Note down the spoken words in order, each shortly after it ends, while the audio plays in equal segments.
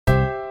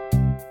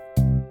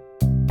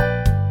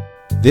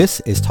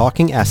This is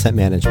Talking Asset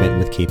Management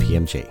with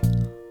KPMG.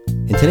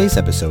 In today's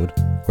episode,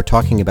 we're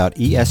talking about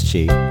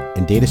ESG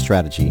and data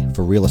strategy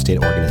for real estate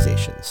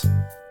organizations.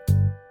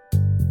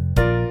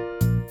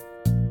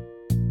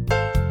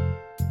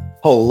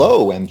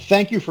 Hello, and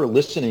thank you for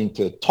listening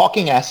to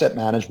Talking Asset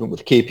Management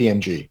with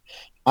KPMG.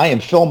 I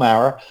am Phil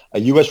Mara, a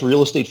U.S.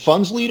 real estate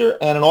funds leader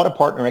and an audit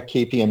partner at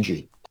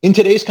KPMG. In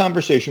today's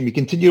conversation, we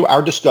continue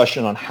our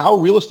discussion on how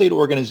real estate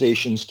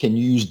organizations can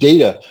use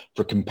data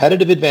for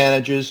competitive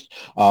advantages.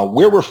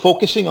 Where we're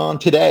focusing on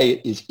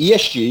today is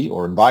ESG,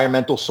 or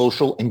environmental,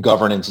 social, and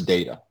governance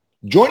data.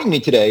 Joining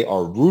me today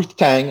are Ruth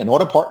Tang, an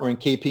audit partner in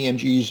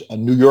KPMG's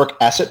New York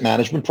asset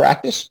management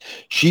practice.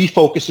 She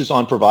focuses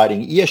on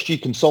providing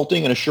ESG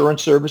consulting and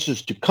assurance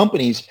services to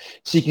companies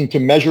seeking to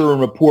measure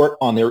and report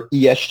on their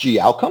ESG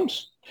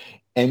outcomes.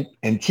 And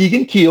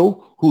Tegan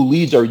Keel, who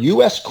leads our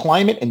U.S.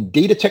 climate and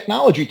data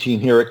technology team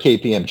here at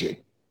KPMG.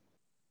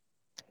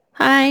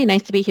 Hi,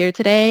 nice to be here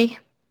today.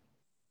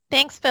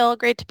 Thanks, Phil.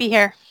 Great to be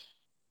here.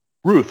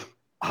 Ruth,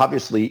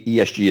 obviously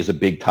ESG is a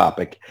big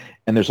topic,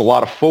 and there's a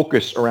lot of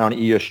focus around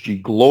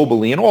ESG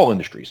globally in all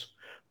industries.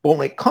 But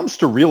when it comes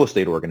to real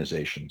estate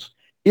organizations,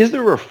 is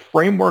there a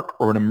framework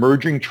or an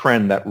emerging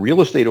trend that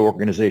real estate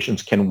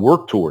organizations can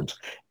work towards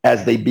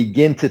as they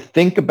begin to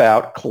think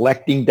about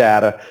collecting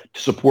data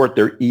to support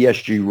their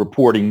ESG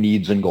reporting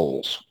needs and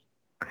goals?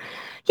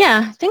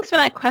 Yeah, thanks for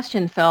that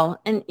question, Phil.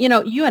 And,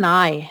 you and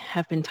I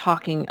have been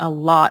talking a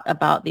lot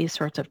about these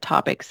sorts of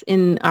topics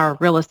in our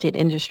real estate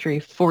industry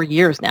for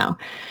years now.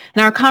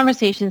 And our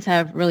conversations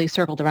have really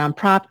circled around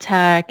prop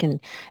tech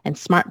and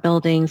smart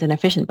buildings and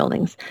efficient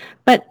buildings.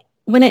 But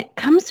when it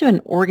comes to an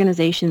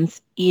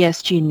organization's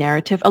ESG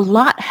narrative, a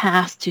lot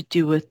has to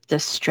do with the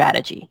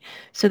strategy.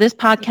 So this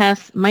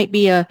podcast might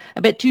be a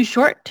bit too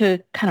short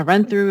to kind of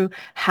run through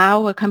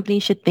how a company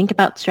should think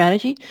about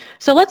strategy.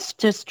 So let's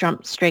just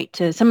jump straight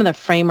to some of the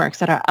frameworks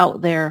that are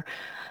out there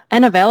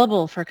and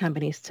available for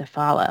companies to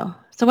follow.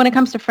 So when it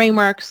comes to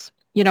frameworks,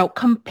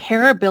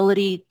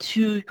 comparability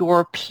to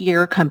your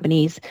peer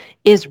companies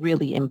is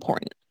really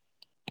important.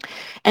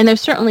 And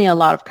there's certainly a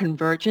lot of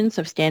convergence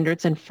of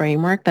standards and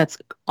framework that's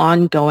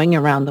ongoing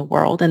around the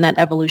world, and that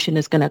evolution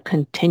is going to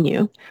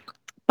continue.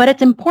 But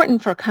it's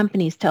important for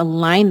companies to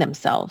align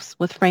themselves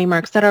with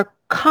frameworks that are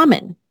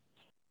common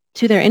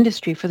to their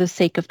industry for the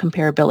sake of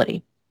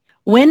comparability.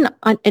 When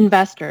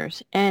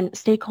investors and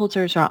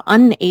stakeholders are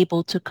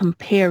unable to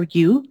compare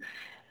you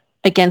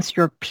against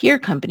your peer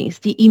companies,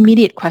 the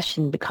immediate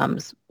question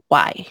becomes,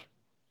 why?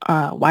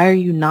 Why are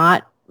you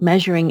not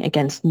measuring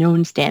against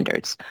known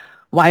standards?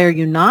 Why are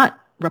you not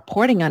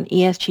reporting on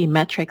ESG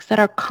metrics that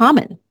are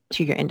common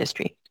to your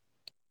industry?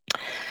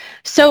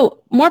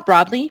 So more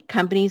broadly,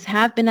 companies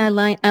have been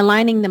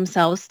aligning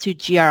themselves to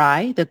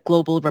GRI, the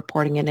Global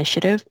Reporting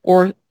Initiative,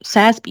 or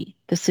SASB,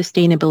 the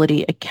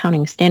Sustainability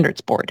Accounting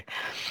Standards Board.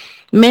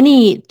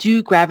 Many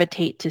do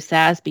gravitate to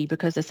SASB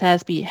because the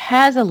SASB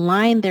has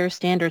aligned their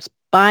standards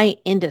by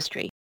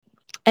industry,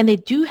 and they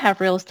do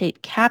have real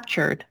estate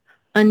captured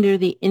under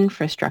the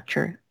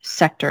infrastructure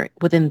sector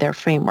within their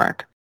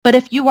framework. But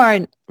if you are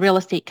a real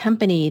estate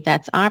company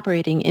that's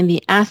operating in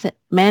the asset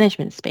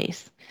management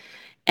space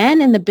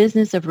and in the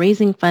business of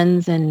raising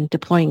funds and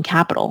deploying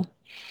capital,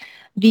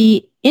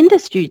 the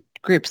industry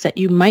groups that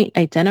you might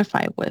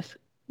identify with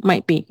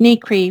might be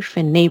NCREIF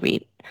and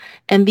NAREIT.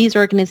 And these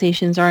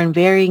organizations are in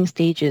varying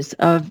stages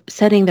of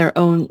setting their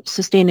own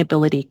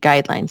sustainability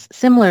guidelines,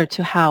 similar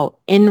to how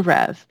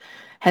INREV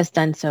has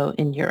done so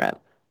in Europe.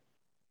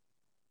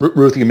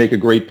 Ruth, you make a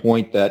great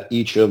point that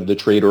each of the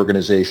trade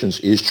organizations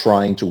is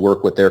trying to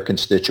work with their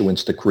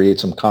constituents to create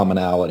some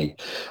commonality.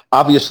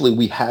 Obviously,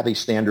 we have a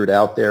standard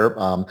out there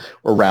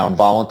around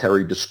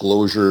voluntary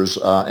disclosures,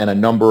 and a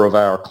number of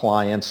our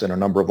clients and a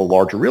number of the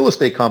larger real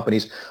estate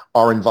companies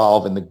are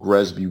involved in the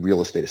GRESB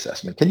real estate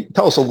assessment. Can you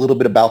tell us a little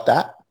bit about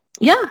that?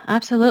 Yeah,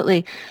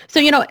 absolutely.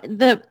 So,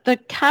 the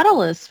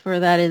catalyst for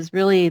that is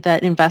really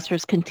that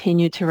investors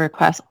continue to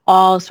request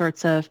all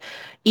sorts of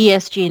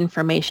ESG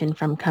information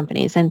from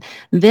companies. And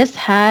this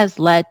has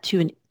led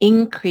to an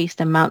increased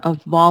amount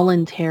of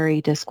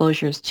voluntary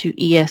disclosures to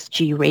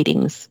ESG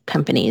ratings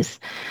companies.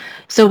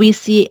 So we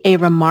see a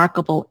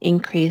remarkable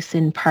increase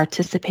in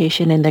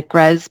participation in the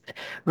GRESB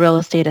real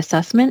estate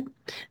assessment.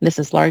 This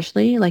is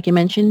largely, like you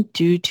mentioned,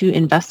 due to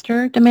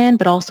investor demand,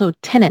 but also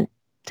tenant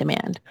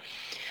demand.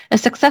 A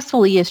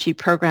successful ESG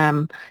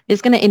program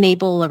is going to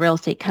enable a real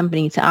estate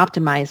company to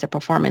optimize their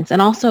performance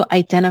and also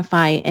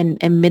identify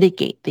and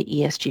mitigate the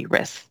ESG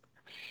risks.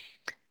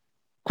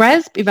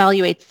 GRESB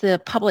evaluates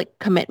the public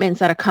commitments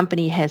that a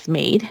company has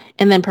made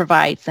and then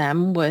provides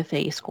them with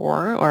a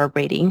score or a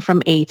rating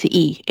from A to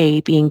E,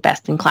 A being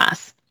best in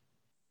class.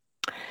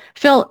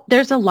 Phil,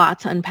 there's a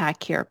lot to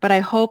unpack here, but I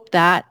hope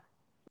that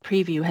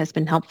preview has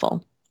been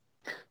helpful.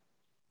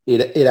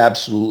 It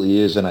absolutely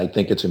is, and I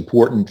think it's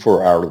important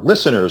for our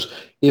listeners,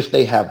 if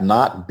they have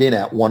not been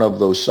at one of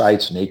those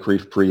sites,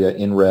 NCREIF, PREA,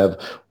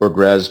 INREV, or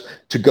GRESB,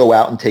 to go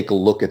out and take a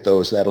look at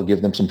those. That'll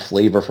give them some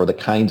flavor for the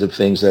kinds of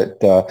things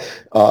that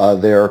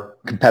their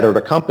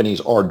competitor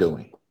companies are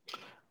doing.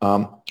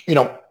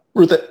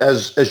 Ruth,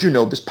 as you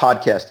know, this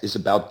podcast is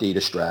about data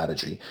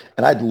strategy,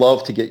 and I'd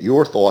love to get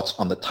your thoughts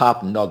on the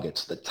top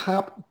nuggets, the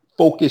top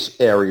focus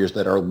areas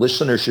that our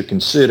listeners should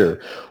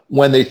consider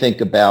when they think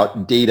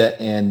about data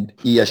and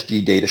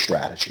ESG data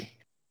strategy.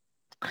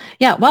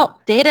 Yeah,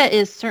 well, data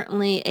is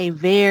certainly a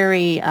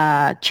very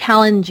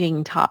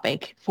challenging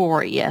topic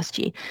for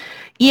ESG.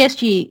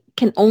 ESG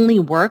can only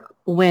work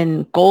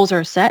when goals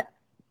are set,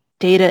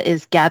 data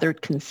is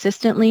gathered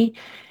consistently,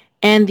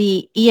 and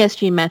the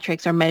ESG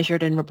metrics are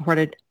measured and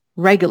reported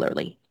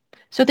regularly.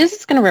 So this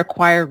is going to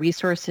require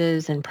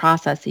resources and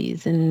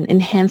processes and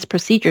enhanced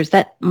procedures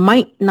that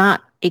might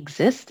not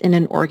exist in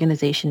an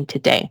organization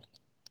today.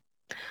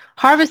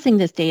 Harvesting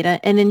this data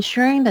and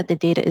ensuring that the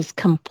data is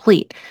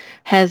complete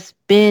has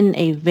been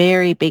a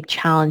very big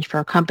challenge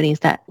for companies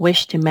that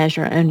wish to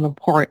measure and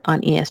report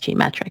on ESG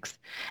metrics.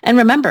 And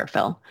remember,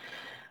 Phil,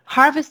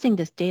 harvesting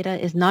this data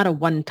is not a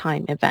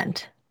one-time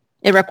event.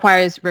 It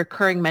requires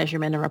recurring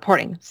measurement and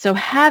reporting. So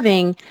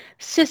having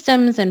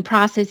systems and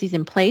processes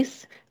in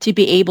place to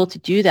be able to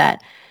do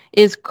that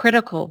is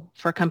critical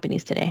for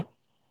companies today.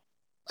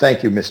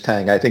 Thank you, Ms.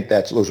 Tang. I think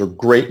those are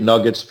great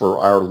nuggets for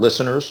our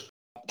listeners.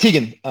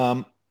 Tegan,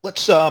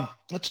 let's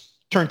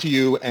turn to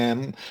you.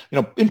 And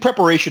in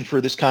preparation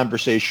for this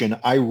conversation,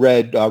 I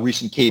read a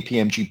recent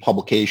KPMG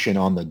publication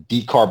on the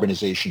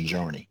decarbonization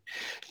journey.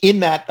 In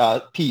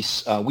that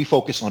piece, we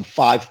focus on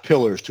 5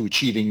 pillars to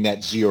achieving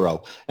net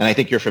zero. And I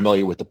think you're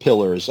familiar with the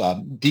pillars: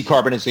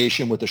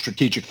 decarbonization with a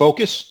strategic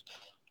focus,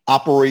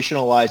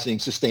 operationalizing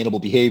sustainable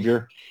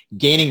behavior,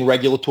 gaining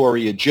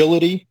regulatory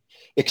agility,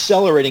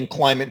 accelerating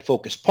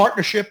climate-focused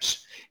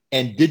partnerships,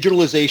 and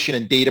digitalization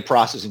and data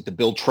processing to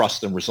build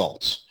trust and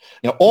results.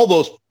 All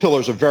those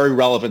pillars are very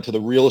relevant to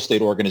the real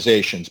estate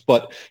organizations,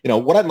 but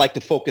what I'd like to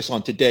focus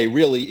on today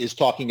really is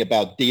talking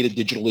about data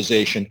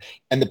digitalization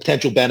and the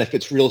potential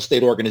benefits real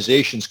estate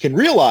organizations can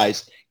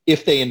realize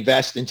if they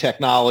invest in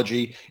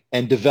technology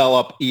and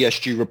develop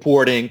ESG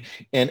reporting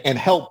and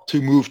help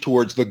to move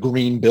towards the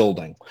green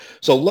building.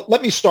 So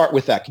let me start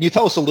with that. Can you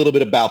tell us a little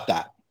bit about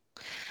that?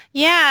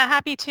 Yeah,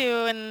 happy to.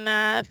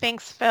 And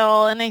thanks,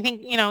 Phil. And I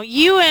think,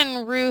 you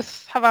and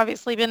Ruth have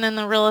obviously been in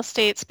the real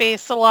estate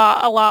space a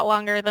lot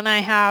longer than I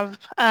have.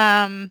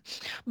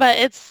 But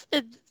it's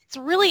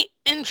a really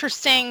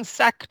interesting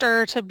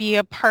sector to be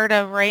a part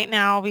of right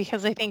now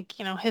because I think,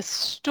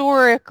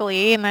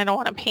 historically, and I don't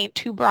want to paint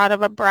too broad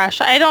of a brush,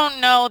 I don't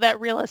know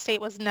that real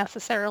estate was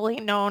necessarily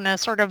known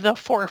as sort of the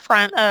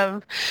forefront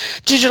of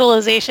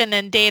digitalization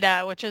and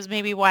data, which is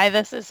maybe why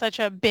this is such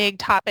a big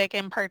topic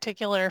in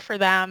particular for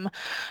them.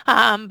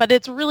 But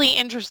it's really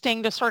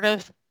interesting to sort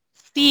of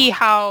see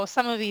how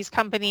some of these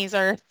companies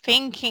are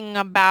thinking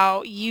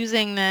about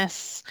using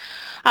this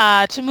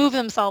to move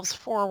themselves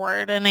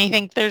forward. And I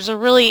think there's a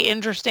really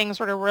interesting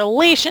sort of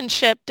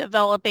relationship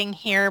developing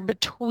here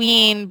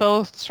between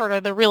both sort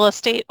of the real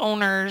estate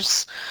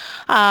owners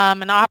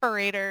and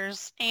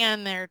operators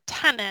and their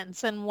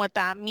tenants and what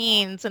that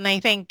means. And I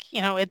think,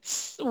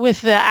 it's with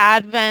the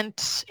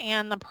advent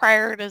and the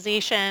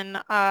prioritization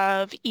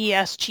of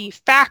ESG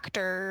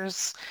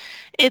factors,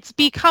 it's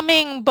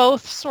becoming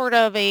both sort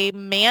of a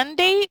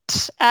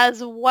mandate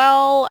as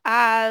well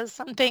as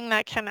something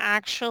that can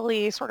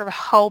actually sort of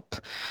help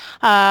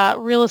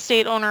real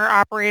estate owner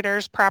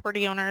operators,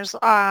 property owners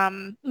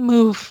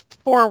move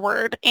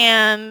forward.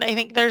 And I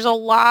think there's a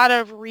lot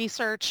of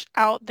research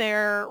out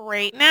there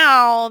right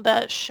now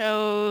that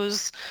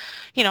shows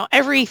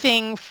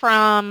everything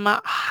from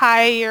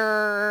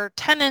higher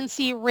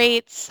tenancy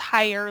rates,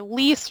 higher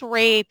lease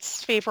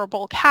rates,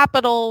 favorable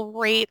capital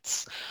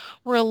rates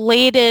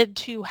related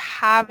to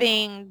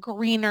having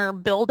greener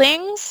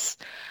buildings.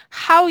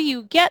 How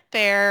you get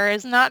there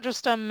is not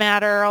just a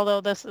matter,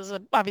 although this is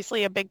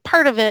obviously a big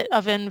part of it,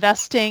 of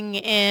investing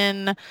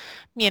in,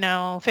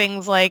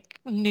 things like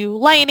new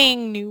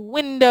lighting, new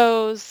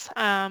windows,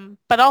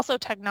 but also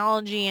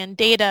technology and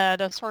data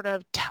to sort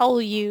of tell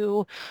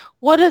you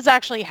what is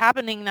actually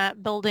happening in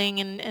that building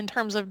in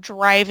terms of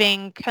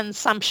driving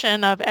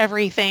consumption of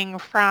everything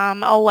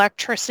from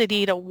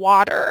electricity to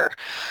water.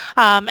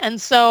 And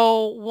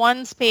so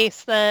one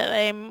space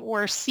that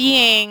we're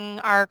seeing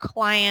our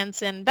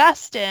clients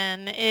invest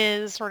in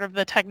is sort of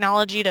the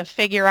technology to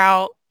figure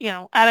out,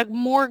 at a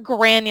more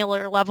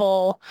granular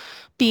level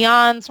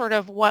beyond sort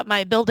of what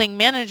my building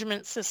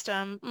management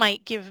system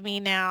might give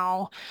me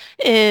now,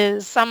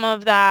 is some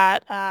of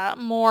that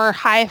more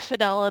high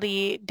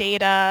fidelity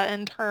data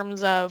in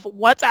terms of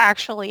what's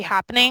actually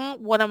happening,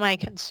 what am I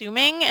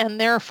consuming, and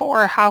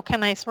therefore how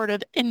can I sort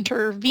of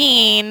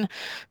intervene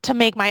to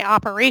make my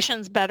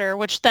operations better,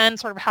 which then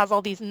sort of has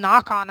all these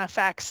knock-on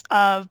effects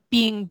of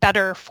being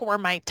better for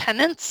my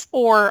tenants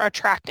or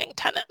attracting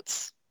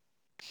tenants.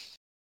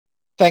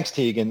 Thanks,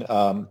 Tegan.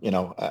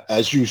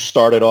 As you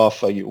started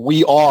off,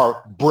 we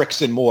are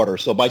bricks and mortar.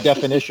 So by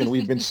definition,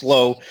 we've been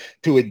slow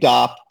to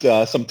adopt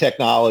some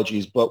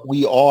technologies, but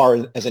we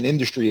are, as an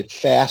industry,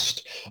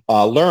 fast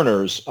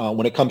learners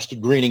when it comes to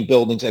greening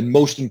buildings and,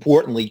 most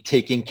importantly,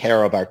 taking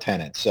care of our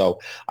tenants. So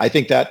I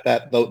think that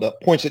the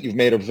points that you've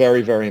made are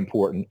very, very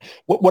important.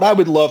 What I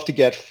would love to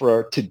get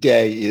for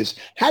today is,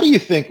 how do you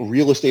think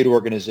real estate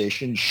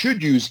organizations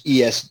should use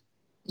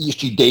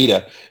ESG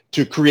data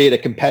to create a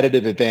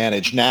competitive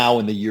advantage now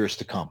in the years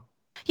to come?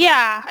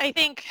 Yeah, I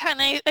think,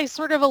 and I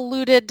sort of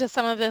alluded to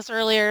some of this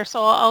earlier,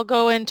 so I'll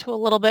go into a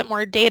little bit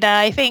more data.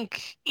 I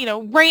think,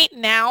 right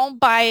now,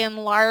 by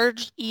and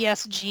large,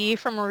 ESG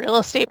from a real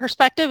estate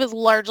perspective is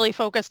largely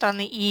focused on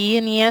the E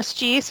in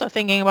ESG, so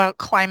thinking about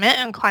climate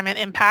and climate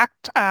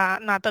impact,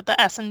 not that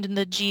the S and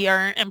the G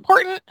aren't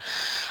important,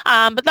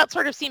 but that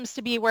sort of seems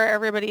to be where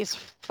everybody's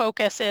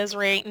focus is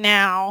right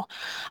now.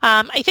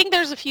 I think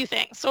there's a few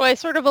things. So I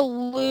sort of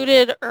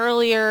alluded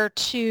earlier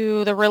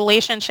to the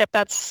relationship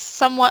that's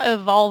somewhat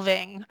evolving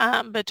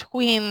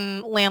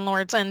between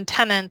landlords and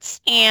tenants.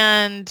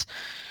 And,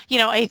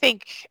 I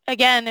think,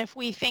 again, if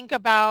we think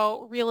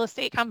about real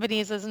estate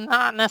companies as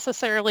not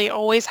necessarily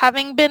always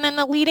having been in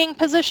a leading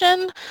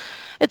position,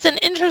 it's an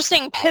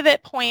interesting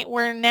pivot point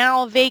where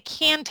now they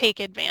can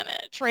take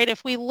advantage, right?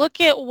 If we look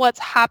at what's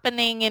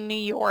happening in New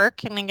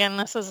York, and again,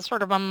 this is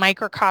sort of a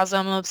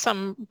microcosm of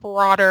some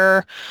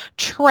broader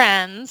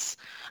trends,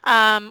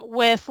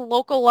 with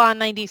Local Law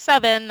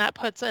 97 that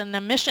puts an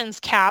emissions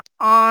cap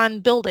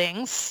on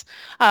buildings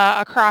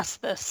across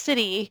the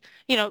city,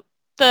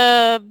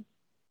 the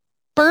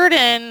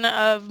burden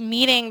of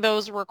meeting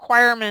those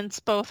requirements,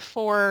 both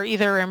for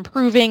either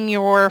improving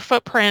your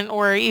footprint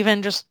or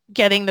even just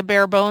getting the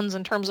bare bones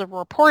in terms of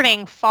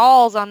reporting,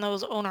 falls on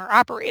those owner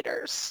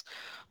operators.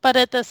 But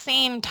at the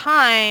same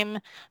time,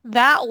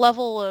 that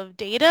level of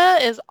data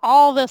is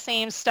all the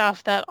same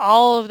stuff that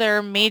all of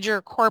their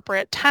major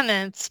corporate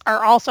tenants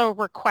are also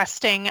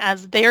requesting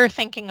as they're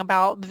thinking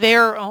about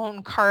their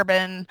own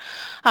carbon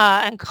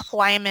and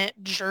climate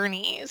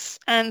journeys.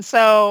 And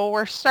so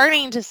we're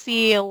starting to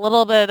see a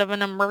little bit of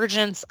an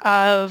emergence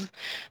of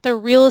the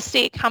real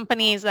estate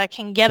companies that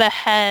can get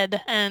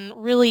ahead and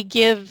really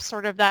give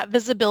sort of that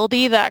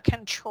visibility, that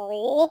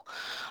control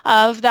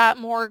of that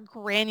more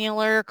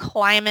granular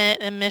climate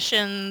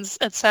emissions,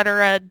 et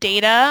cetera,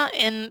 data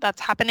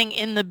that's happening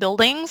in the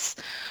buildings,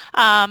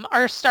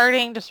 are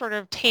starting to sort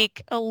of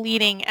take a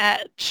leading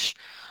edge.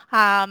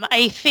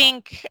 I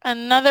think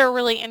another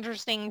really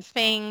interesting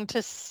thing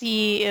to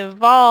see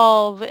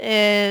evolve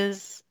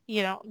is,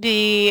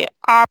 the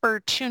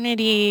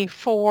opportunity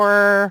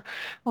for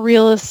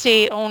real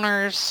estate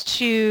owners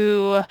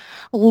to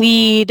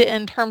lead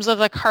in terms of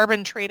the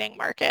carbon trading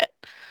market.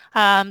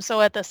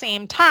 So at the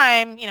same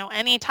time,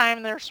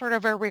 anytime there's sort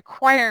of a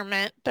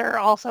requirement, there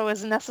also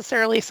is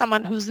necessarily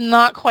someone who's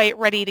not quite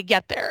ready to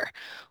get there,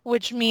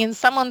 which means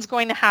someone's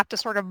going to have to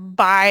sort of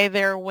buy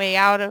their way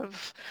out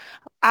of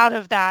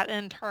that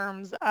in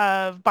terms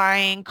of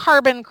buying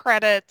carbon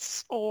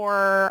credits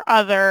or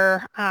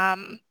other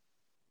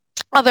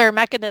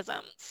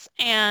mechanisms.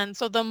 And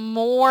so the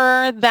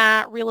more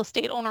that real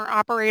estate owner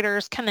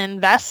operators can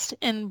invest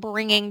in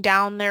bringing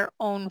down their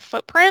own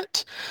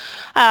footprint,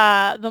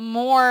 the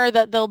more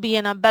that they'll be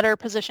in a better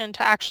position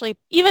to actually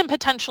even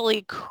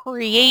potentially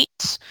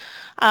create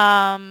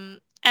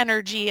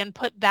energy and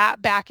put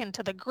that back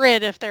into the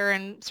grid if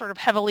they're sort of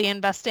heavily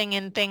investing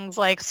in things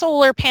like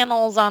solar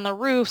panels on the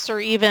roofs or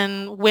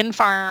even wind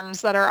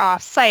farms that are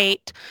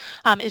off-site.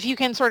 If you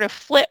can sort of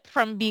flip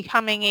from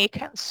becoming a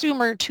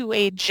consumer to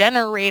a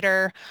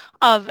generator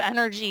of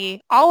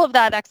energy, all of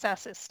that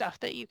excess is stuff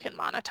that you can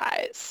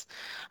monetize.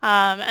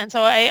 And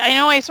so I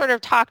know I sort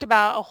of talked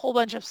about a whole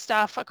bunch of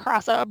stuff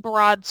across a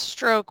broad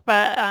stroke,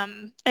 but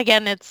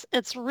again,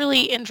 it's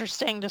really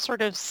interesting to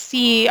sort of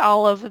see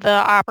all of the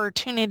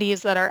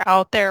opportunities that are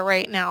out there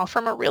right now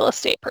from a real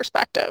estate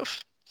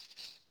perspective.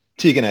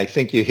 Tegan, I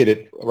think you hit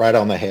it right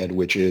on the head,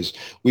 which is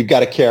we've got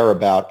to care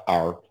about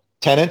our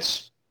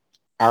tenants,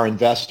 our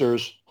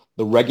investors,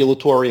 the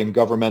regulatory and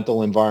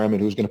governmental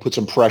environment who's going to put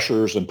some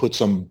pressures and put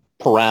some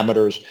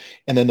parameters.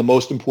 And then the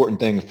most important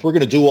thing, if we're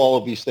going to do all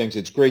of these things,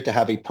 it's great to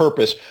have a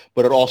purpose,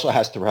 but it also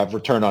has to have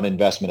return on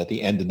investment at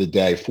the end of the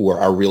day for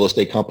our real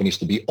estate companies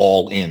to be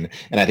all in.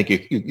 And I think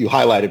you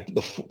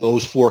highlighted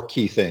those four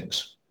key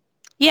things.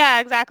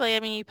 Yeah, exactly. I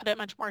mean, you put it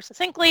much more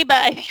succinctly, but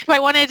I think if I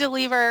wanted to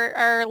leave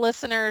our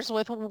listeners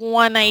with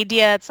one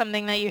idea, it's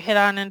something that you hit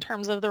on in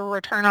terms of the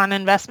return on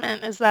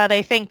investment, is that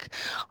I think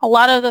a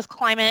lot of this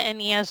climate and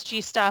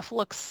ESG stuff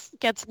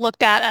gets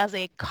looked at as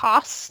a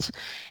cost,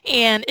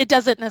 and it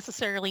doesn't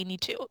necessarily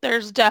need to.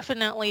 There's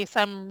definitely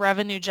some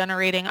revenue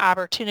generating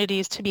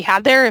opportunities to be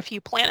had there if you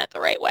plan it the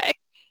right way.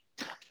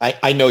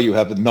 I know you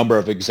have a number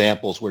of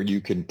examples where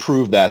you can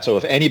prove that. So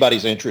if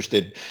anybody's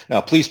interested,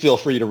 please feel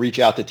free to reach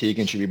out to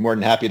Tegan. She'd be more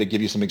than happy to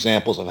give you some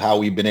examples of how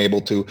we've been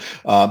able to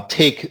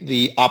take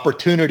the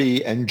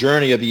opportunity and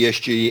journey of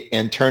ESG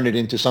and turn it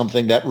into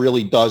something that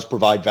really does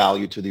provide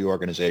value to the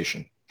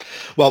organization.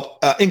 Well,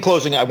 in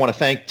closing, I want to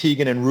thank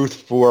Tegan and Ruth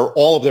for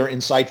all of their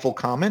insightful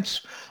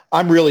comments.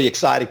 I'm really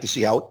excited to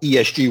see how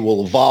ESG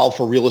will evolve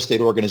for real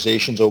estate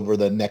organizations over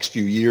the next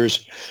few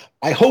years.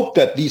 I hope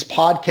that these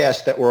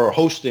podcasts that we're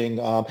hosting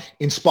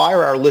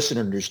inspire our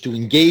listeners to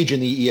engage in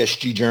the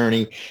ESG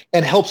journey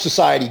and help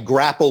society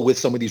grapple with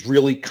some of these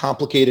really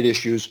complicated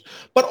issues,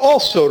 but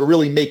also to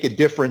really make a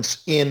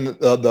difference in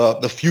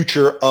the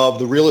future of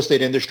the real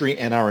estate industry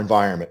and our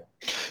environment.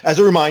 As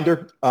a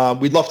reminder,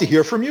 we'd love to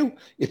hear from you.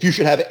 If you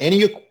should have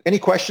any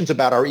questions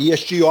about our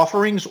ESG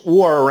offerings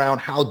or around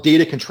how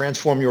data can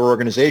transform your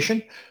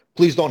organization,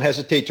 please don't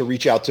hesitate to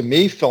reach out to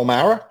me, Phil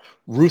Maurer,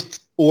 Ruth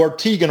or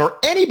Tegan, or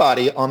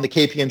anybody on the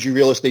KPMG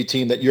real estate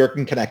team that you're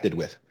connected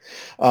with.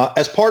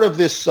 As part of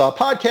this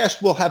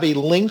podcast, we'll have a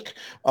link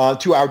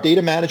to our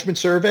data management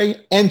survey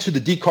and to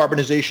the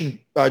decarbonization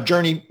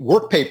journey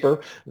work paper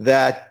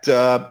that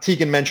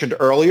Tegan mentioned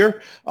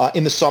earlier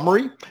in the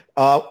summary.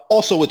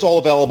 Also, it's all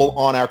available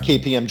on our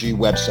KPMG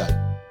website.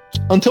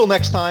 Until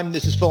next time,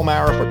 this is Phil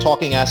Maurer for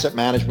Talking Asset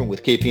Management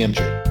with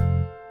KPMG.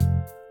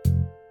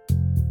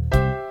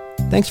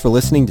 Thanks for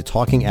listening to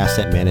Talking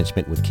Asset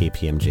Management with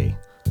KPMG.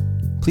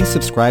 Please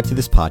subscribe to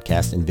this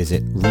podcast and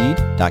visit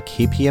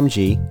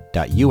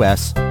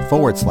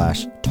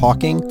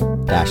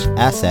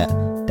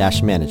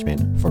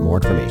read.kpmg.us/talking-asset-management for more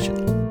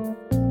information.